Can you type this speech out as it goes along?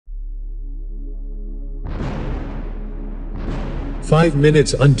5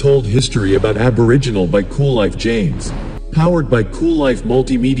 minutes Untold History about Aboriginal by Koollife James. Powered by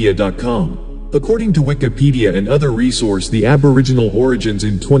KoolLifeMultimedia.com. According to Wikipedia and other resource, the Aboriginal origins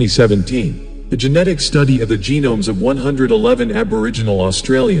in 2017. A genetic study of the genomes of 111 Aboriginal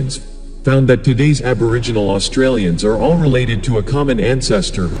Australians found that today's Aboriginal Australians are all related to a common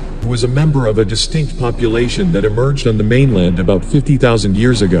ancestor who was a member of a distinct population that emerged on the mainland about 50,000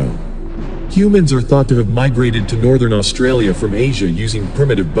 years ago. Humans are thought to have migrated to northern Australia from Asia using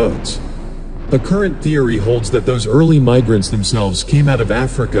primitive boats. A current theory holds that those early migrants themselves came out of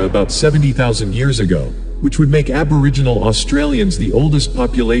Africa about 70,000 years ago, which would make Aboriginal Australians the oldest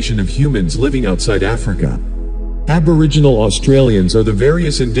population of humans living outside Africa. Aboriginal Australians are the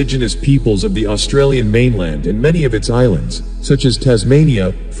various indigenous peoples of the Australian mainland and many of its islands, such as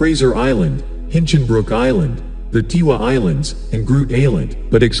Tasmania, Fraser Island, Hinchinbrook Island, the Tiwi Islands, and Groote Eylandt,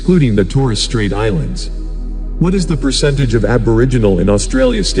 but excluding the Torres Strait Islands. What is the percentage of Aboriginal in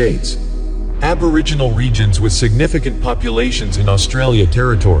Australia states? Aboriginal regions with significant populations in Australia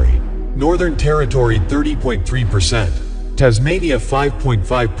Territory. Northern Territory 30.3%, Tasmania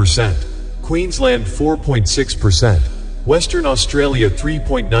 5.5%, Queensland 4.6%, Western Australia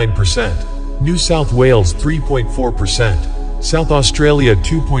 3.9%, New South Wales 3.4%, South Australia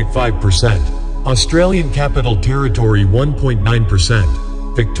 2.5%, Australian Capital Territory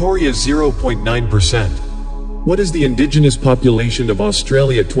 1.9%, Victoria 0.9%. What is the Indigenous population of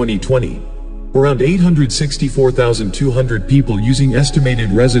Australia 2020? Around 864,200 people using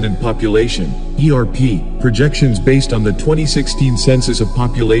estimated resident population, ERP, projections based on the 2016 Census of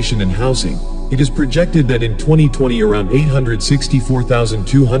Population and Housing. It is projected that in 2020 around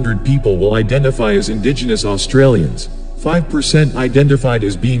 864,200 people will identify as Indigenous Australians, 5% identified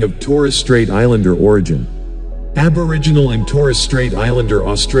as being of Torres Strait Islander origin. Aboriginal and Torres Strait Islander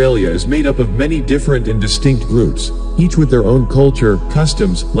Australia is made up of many different and distinct groups, each with their own culture,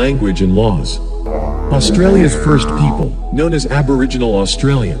 customs, language and laws. Australia's first people, known as Aboriginal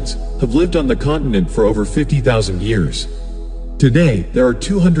Australians, have lived on the continent for over 50,000 years. Today, there are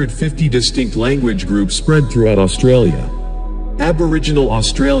 250 distinct language groups spread throughout Australia. Aboriginal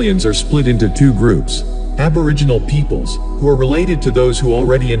Australians are split into two groups: Aboriginal peoples, who are related to those who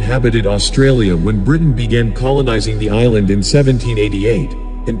already inhabited Australia when Britain began colonizing the island in 1788,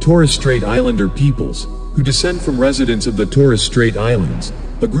 and Torres Strait Islander peoples, who descend from residents of the Torres Strait Islands,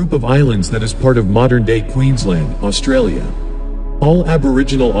 a group of islands that is part of modern-day Queensland, Australia. All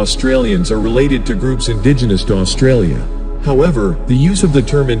Aboriginal Australians are related to groups indigenous to Australia. However, the use of the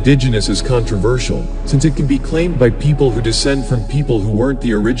term Indigenous is controversial, since it can be claimed by people who descend from people who weren't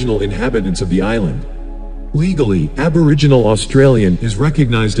the original inhabitants of the island. Legally, Aboriginal Australian is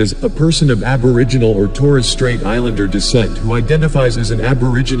recognized as a person of Aboriginal or Torres Strait Islander descent who identifies as an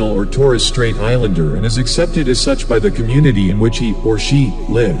Aboriginal or Torres Strait Islander and is accepted as such by the community in which he or she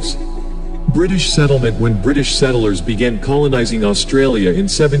lives. British settlement. When British settlers began colonizing Australia in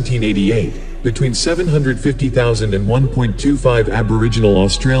 1788, between 750,000 and 1.25 Aboriginal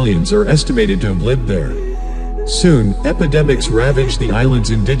Australians are estimated to have lived there. Soon, epidemics ravaged the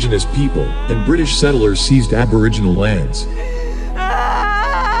island's indigenous people, and British settlers seized Aboriginal lands.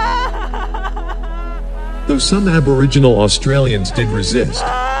 Though some Aboriginal Australians did resist,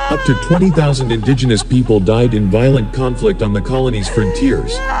 up to 20,000 indigenous people died in violent conflict on the colony's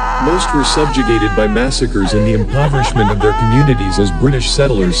frontiers. Most were subjugated by massacres and the impoverishment of their communities as British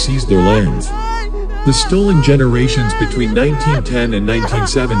settlers seized their lands. The stolen generations between 1910 and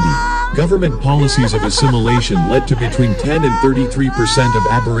 1970, government policies of assimilation led to between 10 and 33% of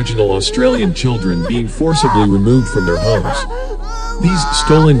Aboriginal Australian children being forcibly removed from their homes. These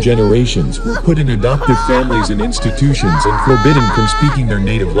stolen generations were put in adoptive families and institutions and forbidden from speaking their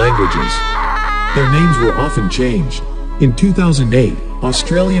native languages. Their names were often changed. In 2008,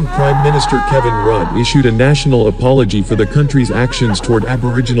 Australian Prime Minister Kevin Rudd issued a national apology for the country's actions toward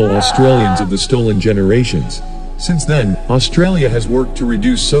Aboriginal Australians of the stolen generations. Since then, Australia has worked to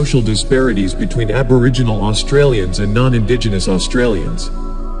reduce social disparities between Aboriginal Australians and non-Indigenous Australians.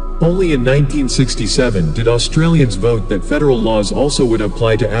 Only in 1967 did Australians vote that federal laws also would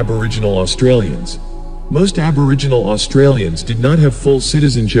apply to Aboriginal Australians. Most Aboriginal Australians did not have full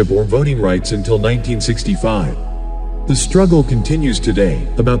citizenship or voting rights until 1965. The struggle continues today.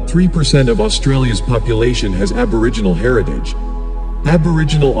 About 3% of Australia's population has Aboriginal heritage.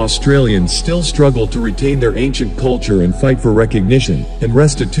 Aboriginal Australians still struggle to retain their ancient culture and fight for recognition and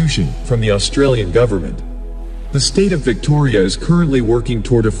restitution from the Australian government. The state of Victoria is currently working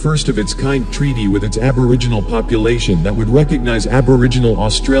toward a first-of-its-kind treaty with its Aboriginal population that would recognize Aboriginal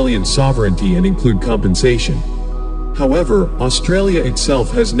Australian sovereignty and include compensation. However, Australia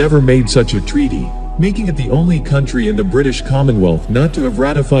itself has never made such a treaty, making it the only country in the British Commonwealth not to have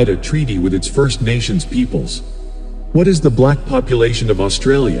ratified a treaty with its First Nations peoples. What is the black population of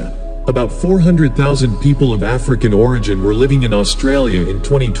Australia? About 400,000 people of African origin were living in Australia in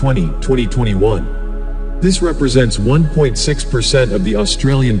 2020-2021. This represents 1.6% of the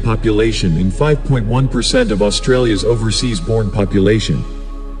Australian population and 5.1% of Australia's overseas-born population.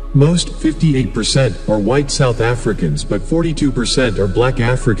 Most, 58%, are white South Africans, but 42% are black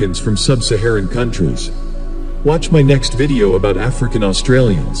Africans from sub-Saharan countries. Watch my next video about African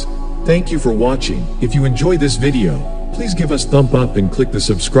Australians. Thank you for watching. If you enjoy this video, please give us thumb up and click the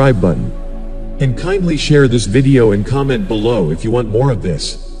subscribe button. And kindly share this video and comment below if you want more of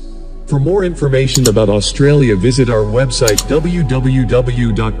this. For more information about Australia, visit our website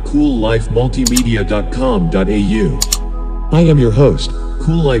www.koollifemultimedia.com.au. I am your host,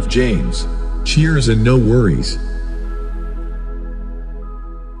 Koollife James. Cheers and no worries.